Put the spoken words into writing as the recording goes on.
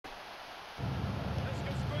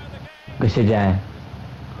Good shit, Jan.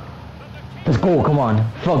 Let's go, come on.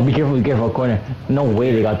 Fuck, be careful, corner. No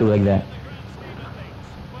way they got through like that.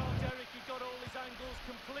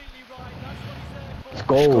 Let's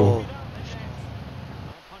go.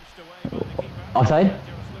 Outside?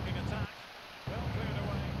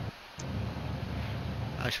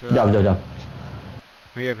 Job.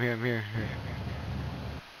 I'm here.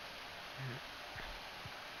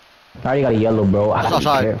 I already got a yellow, bro. I gotta be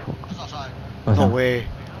careful. No way.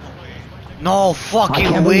 No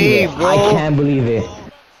fucking I way, bro. I can't believe it.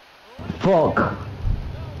 Fuck.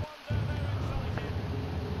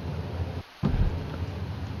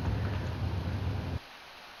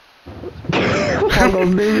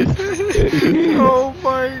 Oh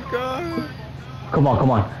my god. Come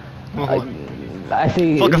on. I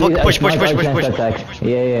see. Fuck, push.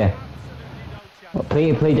 Yeah.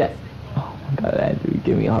 Play Jack. Oh my god, Andrew,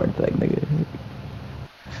 give me a heart attack, nigga.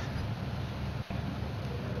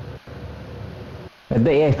 Let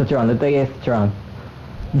the AS touch around.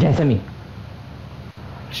 Jan, send me.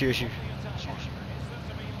 Shoot.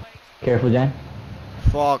 Careful, Jan.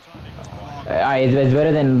 Fuck. Alright, it's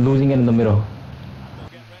better than losing it in the middle.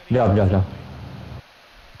 Drop.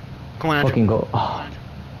 Come on, Andrew. Fucking go. Oh.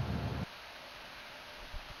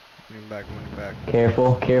 Running back.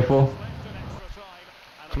 Careful.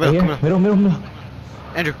 Come here. Middle.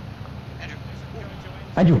 Andrew.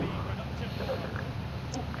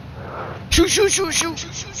 Shoot.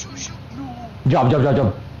 Job.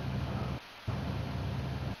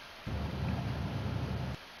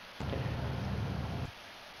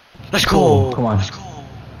 Let's go. Come on.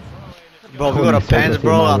 Bro, we got a pants,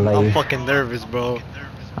 bro. I'm fucking nervous, bro.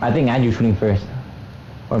 I think Andrew's shooting first.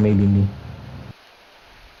 Or maybe me.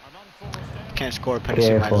 Can't score penalties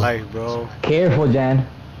in my life, bro. Careful, Jan.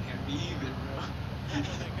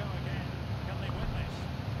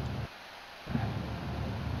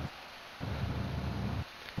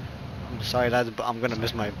 I'm sorry, lads, but I'm gonna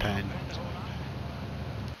miss my pen.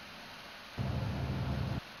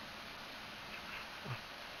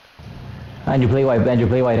 Andrew, play white. You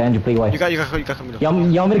got coming. You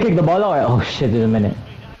want me to kick the ball out? Oh shit, there's a minute.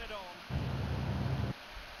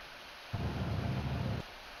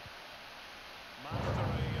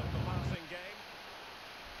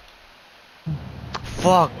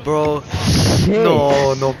 Fuck, bro. Shit.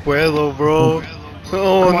 No puedo, bro.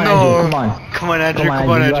 Oh no. Come on, Andrew.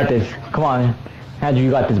 You got this. Come on, Andrew,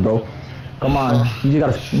 you got this, bro. Come on, you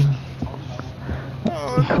just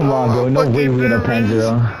gotta. Come on, bro. No way we're in a pen,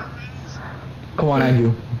 bro. Come on,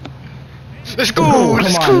 Andrew. Let's go.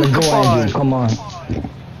 Andrew. Come on.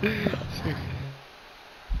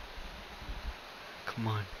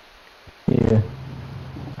 Yeah.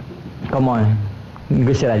 Come on.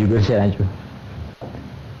 Good shit, Andrew.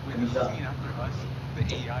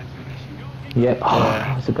 Yep. Oh,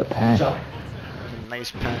 that's a good pen.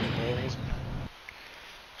 Nice pen,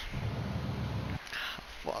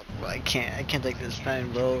 bro. Fuck, bro. I can't take this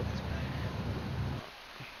pen, bro.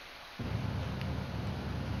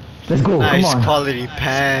 Let's go. Nice come on. Quality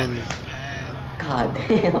pen. God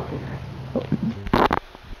damn.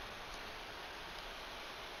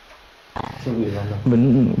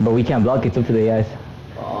 But we can't block it. It's up to the guys.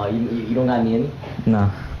 Oh, you don't got any? Nah.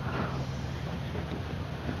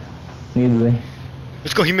 Neither do they.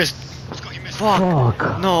 Let's go, he missed.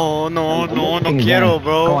 Fuck. No quiero,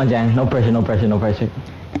 bro. Come on, Jan. No pressure. You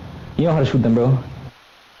know how to shoot them, bro.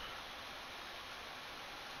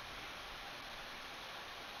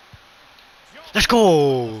 Let's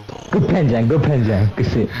go. Good pen, Jan. Good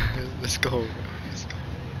shit. Let's go.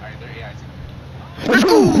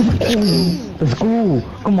 Let's go.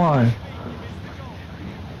 Come on.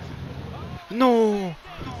 No.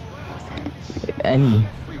 Any.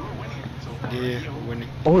 Yeah, we're winning.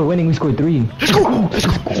 Oh, we're winning. We scored 3. Let's go.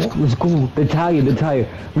 Let's go. The tire.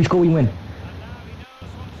 We score, we win.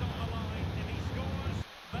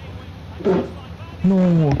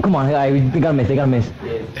 No, come on. They gotta miss. They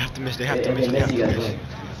have to miss. Let's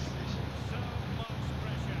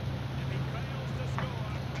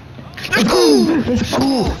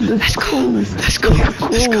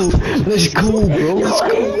go, bro.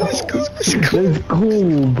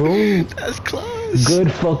 That's class.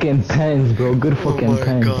 Good fucking pens, bro. Good fucking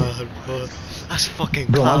pens. Oh my god, bro. That's fucking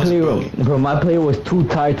bro, class, bro. My player was too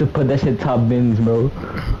tired to put that shit top bins, bro.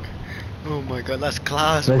 Oh my god, that's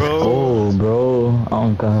class, Let's bro. go, bro.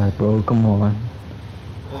 Oh god, bro. Come on.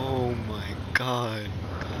 Oh my god.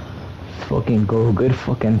 Fucking go. Good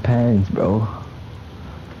fucking pens, bro.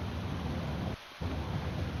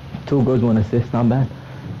 2 goals, 1 assist. Not bad.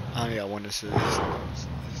 I only got 1 assist.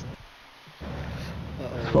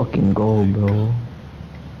 Fucking go, bro.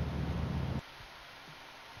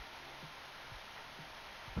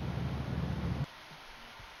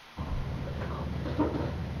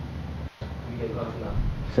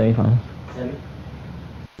 Semi-finals. Semi?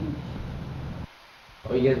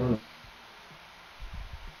 Oh, you guys want...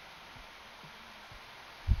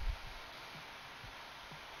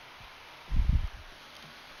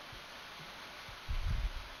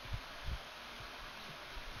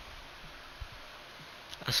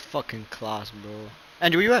 That's fucking class, bro.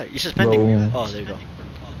 Andrew, where you at? You suspending Bro. me? Oh, there you go.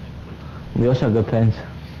 We also have good pens.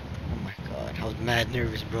 Oh my god, I was mad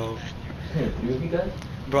nervous, bro. Three of you guys?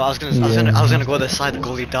 Bro, I was gonna go the side the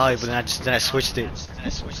goalie died, but then I switched it.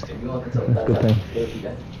 You want to That's good pen. Three of you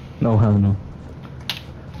guys? No, hell no.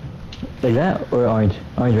 Like that or orange?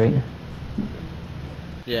 Orange, right?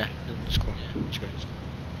 Yeah, it's cool. It's good.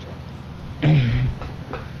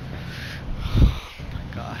 Oh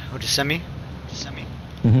my god. Oh, just send me? Just send me.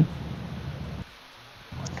 Mm-hmm.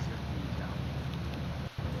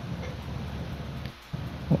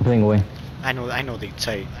 I'm playing away. I know they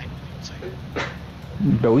tight.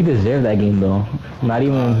 Bro, we deserve that game, though.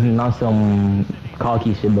 Not some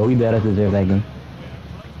cocky shit, but we better deserve that game.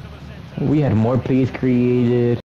 We had more plays created.